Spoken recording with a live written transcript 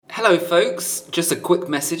Hello folks, just a quick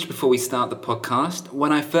message before we start the podcast.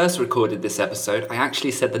 When I first recorded this episode, I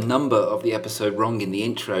actually said the number of the episode wrong in the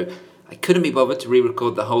intro. I couldn't be bothered to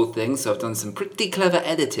re-record the whole thing, so I've done some pretty clever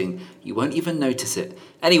editing. You won't even notice it.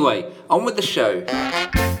 Anyway, on with the show.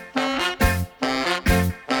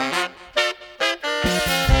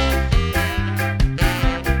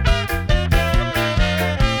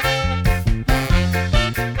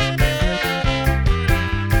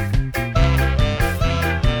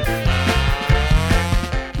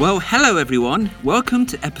 Well, hello everyone. Welcome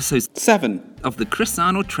to episode 7 of the Chris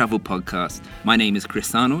Arnold Travel Podcast. My name is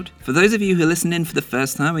Chris Arnold. For those of you who are listening for the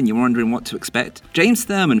first time and you're wondering what to expect, James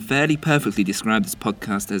Thurman fairly perfectly described this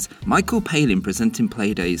podcast as Michael Palin presenting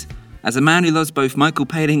Playdays. As a man who loves both Michael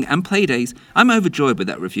Palin and Playdays, I'm overjoyed with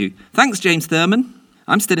that review. Thanks, James Thurman.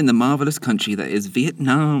 I'm still in the marvellous country that is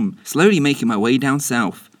Vietnam, slowly making my way down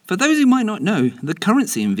south. For those who might not know, the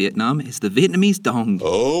currency in Vietnam is the Vietnamese dong.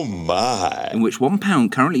 Oh my! In which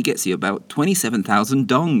 £1 currently gets you about 27,000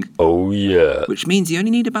 dong. Oh yeah! Which means you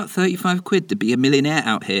only need about 35 quid to be a millionaire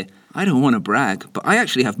out here. I don't want to brag, but I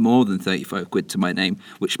actually have more than 35 quid to my name,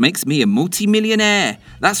 which makes me a multi-millionaire.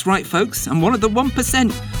 That's right, folks, I'm one of the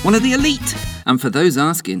 1%, one of the elite. And for those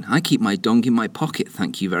asking, I keep my dong in my pocket,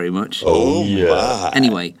 thank you very much. Oh yeah!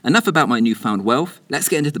 Anyway, enough about my newfound wealth. Let's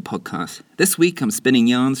get into the podcast. This week I'm spinning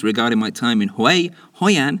yarns regarding my time in Hoi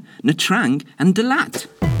An, Nha Trang and Dalat.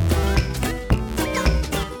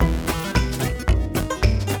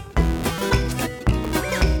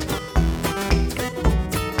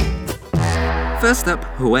 First up,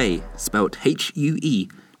 Hue, spelled H-U-E,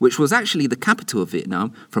 which was actually the capital of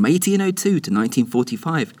Vietnam from 1802 to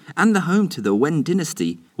 1945, and the home to the Nguyen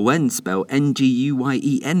dynasty. Nguyen spelled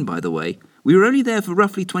N-G-U-Y-E-N, by the way. We were only there for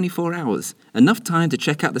roughly 24 hours, enough time to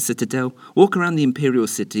check out the citadel, walk around the imperial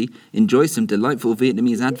city, enjoy some delightful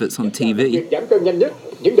Vietnamese adverts on TV,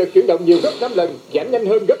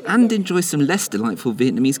 and enjoy some less delightful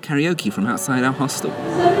Vietnamese karaoke from outside our hostel.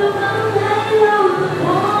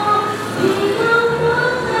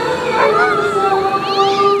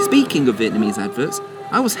 Speaking of Vietnamese adverts,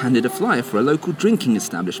 I was handed a flyer for a local drinking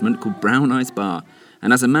establishment called Brown Eyes Bar,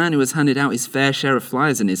 and as a man who has handed out his fair share of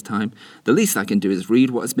flyers in his time, the least I can do is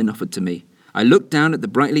read what has been offered to me. I looked down at the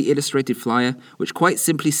brightly illustrated flyer, which quite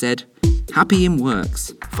simply said, happy in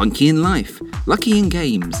works, funky in life, lucky in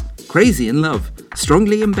games, crazy in love,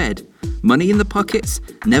 strongly in bed, money in the pockets,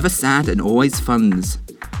 never sad and always funds.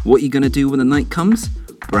 What you gonna do when the night comes?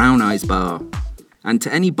 Brown Eyes Bar. And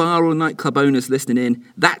to any bar or nightclub owners listening in,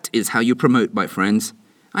 that is how you promote, my friends.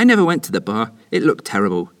 I never went to the bar. It looked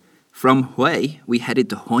terrible. From Hue, we headed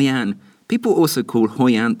to Hoi An. People also call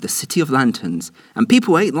Hoi An the City of Lanterns. And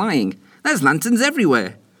people ain't lying. There's lanterns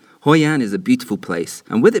everywhere. Hoi An is a beautiful place,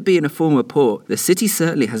 and with it being a former port, the city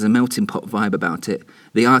certainly has a melting pot vibe about it.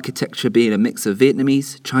 The architecture being a mix of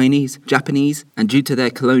Vietnamese, Chinese, Japanese, and due to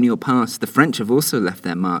their colonial past, the French have also left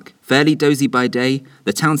their mark. Fairly dozy by day,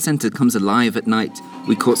 the town centre comes alive at night.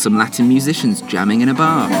 We caught some Latin musicians jamming in a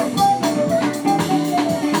bar.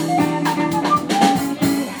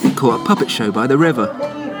 We caught a puppet show by the river.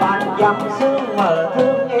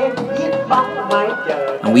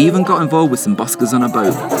 And we even got involved with some buskers on a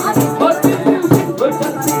boat.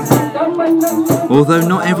 Although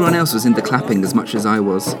not everyone else was into clapping as much as I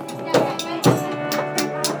was.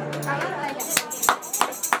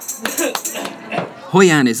 Hoi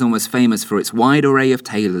An is almost famous for its wide array of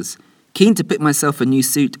tailors. Keen to pick myself a new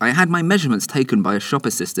suit, I had my measurements taken by a shop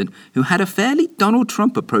assistant who had a fairly Donald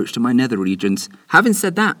Trump approach to my nether regions. Having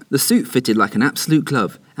said that, the suit fitted like an absolute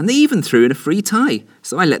glove, and they even threw in a free tie,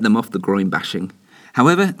 so I let them off the groin bashing.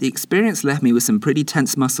 However, the experience left me with some pretty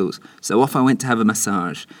tense muscles, so off I went to have a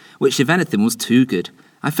massage, which if anything was too good.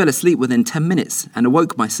 I fell asleep within 10 minutes and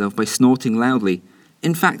awoke myself by snorting loudly.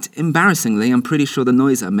 In fact, embarrassingly, I'm pretty sure the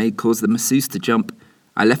noise I made caused the masseuse to jump.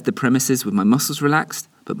 I left the premises with my muscles relaxed,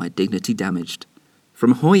 but my dignity damaged.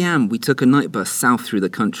 From Hoi An, we took a night bus south through the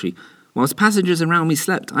country. Whilst passengers around me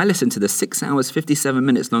slept, I listened to the 6 hours 57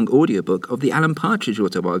 minutes long audiobook of the Alan Partridge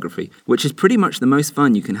autobiography, which is pretty much the most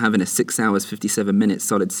fun you can have in a 6 hours 57 minutes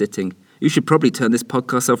solid sitting. You should probably turn this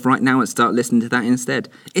podcast off right now and start listening to that instead.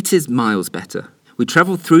 It is miles better. We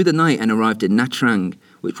travelled through the night and arrived in Nha Trang,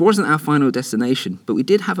 which wasn't our final destination, but we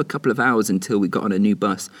did have a couple of hours until we got on a new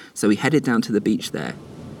bus, so we headed down to the beach there.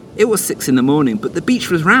 It was 6 in the morning, but the beach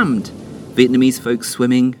was rammed. Vietnamese folks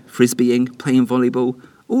swimming, frisbeeing, playing volleyball,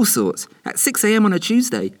 all sorts, at 6 a.m. on a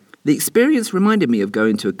Tuesday. The experience reminded me of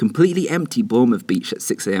going to a completely empty Bournemouth beach at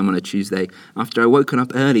 6 a.m. on a Tuesday after I woken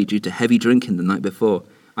up early due to heavy drinking the night before.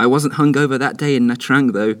 I wasn't hungover that day in Nha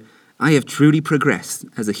Trang though. I have truly progressed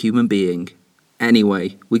as a human being.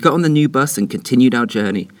 Anyway, we got on the new bus and continued our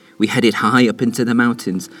journey. We headed high up into the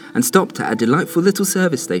mountains and stopped at a delightful little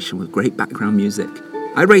service station with great background music.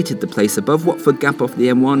 I rated the place above Watford Gap off the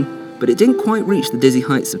M1, but it didn't quite reach the dizzy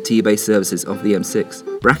heights of T-Base services off the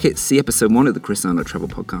M6. Brackets, see episode 1 of the Chris Arnold Travel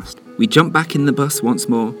Podcast. We jumped back in the bus once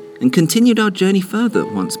more and continued our journey further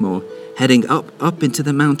once more, heading up into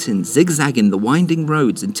the mountains, zigzagging the winding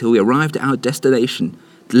roads until we arrived at our destination,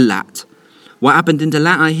 Dalat. What happened in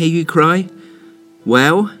Dalat, I hear you cry?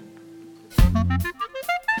 Well,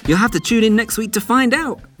 you'll have to tune in next week to find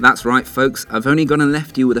out. That's right, folks, I've only gone and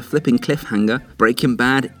left you with a flipping cliffhanger. Breaking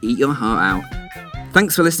Bad, eat your heart out.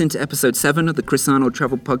 Thanks for listening to episode 7 of the Chris Arnold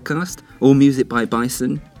Travel Podcast, all music by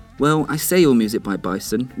Bison. Well, I say all music by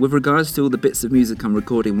Bison. With regards to all the bits of music I'm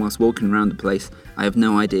recording whilst walking around the place, I have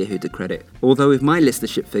no idea who to credit. Although with my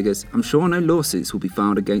listenership figures, I'm sure no lawsuits will be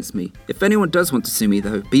filed against me. If anyone does want to sue me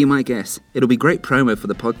though, be my guest. It'll be great promo for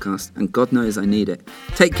the podcast, and God knows I need it.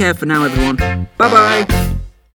 Take care for now, everyone. Bye-bye!